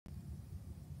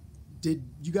Did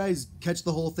you guys catch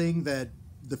the whole thing that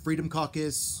the Freedom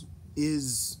Caucus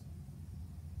is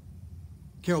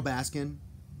Carol Baskin?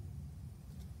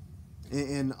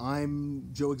 And I'm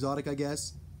Joe Exotic, I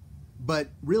guess. But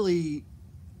really,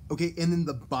 okay, and then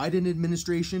the Biden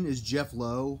administration is Jeff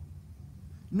Lowe.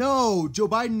 No, Joe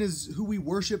Biden is who we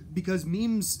worship because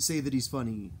memes say that he's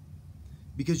funny.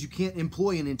 Because you can't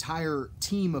employ an entire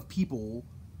team of people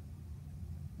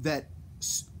that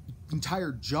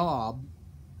entire job,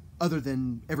 other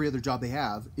than every other job they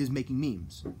have, is making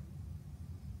memes.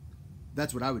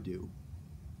 That's what I would do.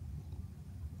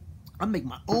 I make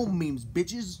my own memes,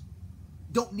 bitches.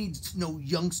 Don't need no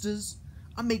youngsters.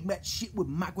 I make that shit with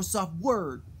Microsoft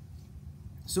Word.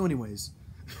 So anyways,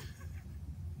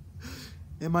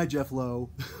 am I Jeff Lowe?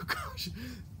 Gosh,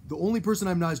 the only person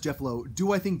I'm not is Jeff Lowe.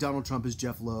 Do I think Donald Trump is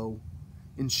Jeff Lowe?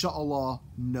 Inshallah,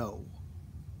 no.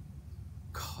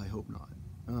 God, I hope not.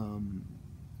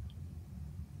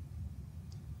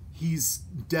 He's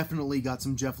definitely got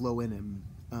some Jeff Lowe in him,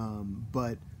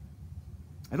 but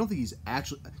I don't think he's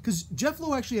actually... Because Jeff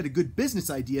Lowe actually had a good business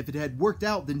idea. If it had worked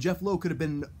out, then Jeff Lowe could have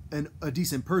been a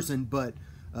decent person, but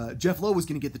Jeff Lowe was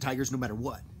going to get the Tigers no matter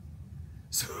what.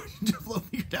 So Jeff Lowe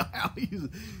figured out how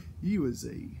he was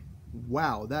a...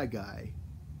 Wow, that guy.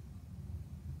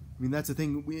 I mean, that's the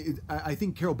thing. I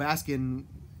think Carol Baskin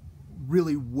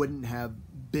really wouldn't have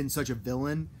been such a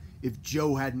villain if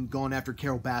Joe hadn't gone after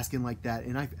Carol Baskin like that.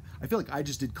 And I feel like I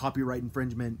just did copyright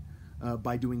infringement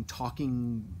by doing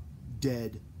Talking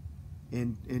Dead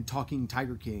and Talking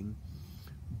Tiger King.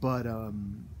 But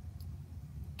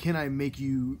can I make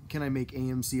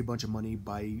AMC a bunch of money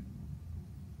by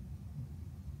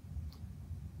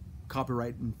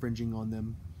copyright infringing on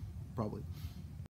them? Probably.